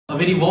A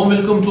very warm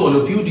welcome to all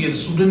of you, dear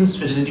students,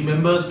 fraternity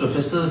members,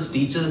 professors,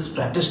 teachers,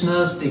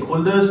 practitioners,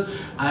 stakeholders.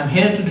 I am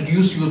here to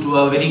introduce you to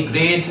a very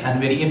great and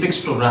very epic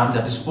program,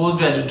 that is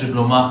Postgraduate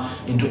Diploma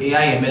into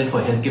AI ML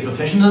for Healthcare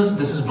Professionals.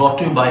 This is brought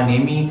to you by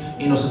NEMI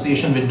in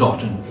association with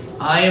Doctrine.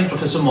 I am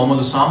Professor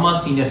Mohd, Ossama,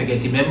 Senior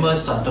Faculty Member,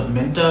 Startup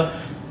Mentor,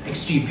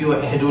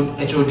 ex-TPO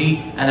HOD,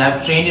 and I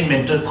have trained and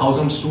mentored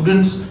 1,000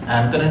 students,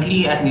 and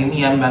currently at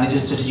NEMI I am Manager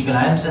Strategic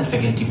Alliance and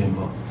Faculty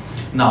Member.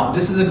 Now,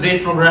 this is a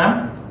great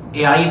program.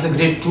 AI is a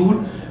great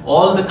tool.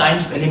 All the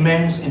kinds of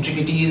elements,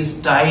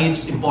 intricacies,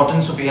 types,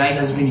 importance of AI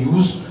has been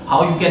used.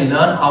 How you can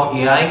learn how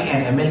AI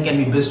and ML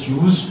can be best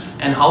used,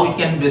 and how it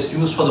can be best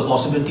used for the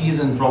possibilities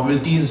and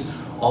probabilities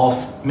of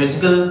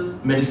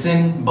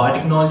medicine,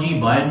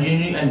 biotechnology,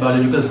 bioengineering and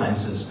biological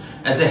sciences.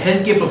 As a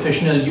healthcare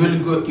professional, you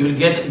will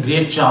get a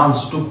great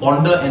chance to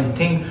ponder and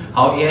think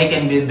how AI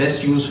can be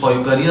best used for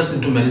your careers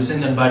into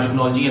medicine and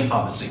biotechnology and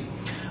pharmacy.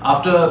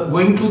 After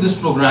going through this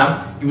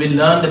program, you will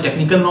learn the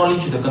technical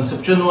knowledge, the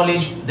conceptual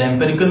knowledge, the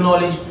empirical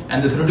knowledge,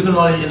 and the theoretical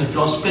knowledge and the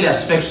philosophical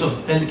aspects of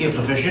healthcare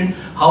profession,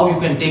 how you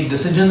can take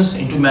decisions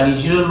into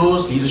managerial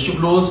roles,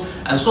 leadership roles,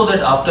 and so that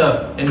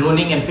after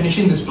enrolling and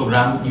finishing this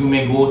program, you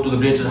may go to the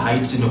greater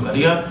heights in your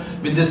career.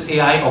 With this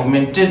AI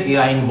augmented,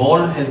 AI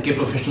involved healthcare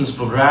professionals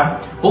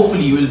program,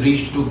 hopefully you will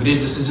reach to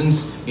great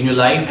decisions in your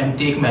life and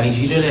take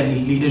managerial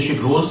and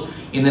leadership roles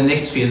in the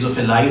next phase of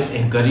your life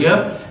and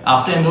career.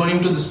 After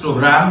enrolling to this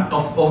program,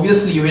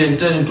 obviously you will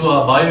enter into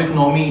a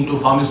bioeconomy, into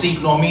pharmacy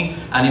economy,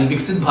 and in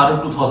Viksit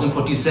Bharat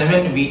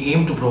 2047, we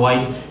aim to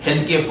provide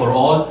healthcare for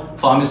all,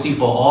 pharmacy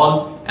for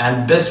all,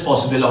 and best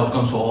possible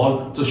outcomes for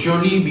all. So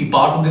surely be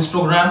part of this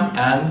program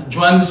and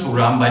join this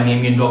program by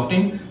NEMI and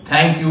Doctrine.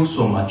 Thank you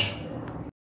so much.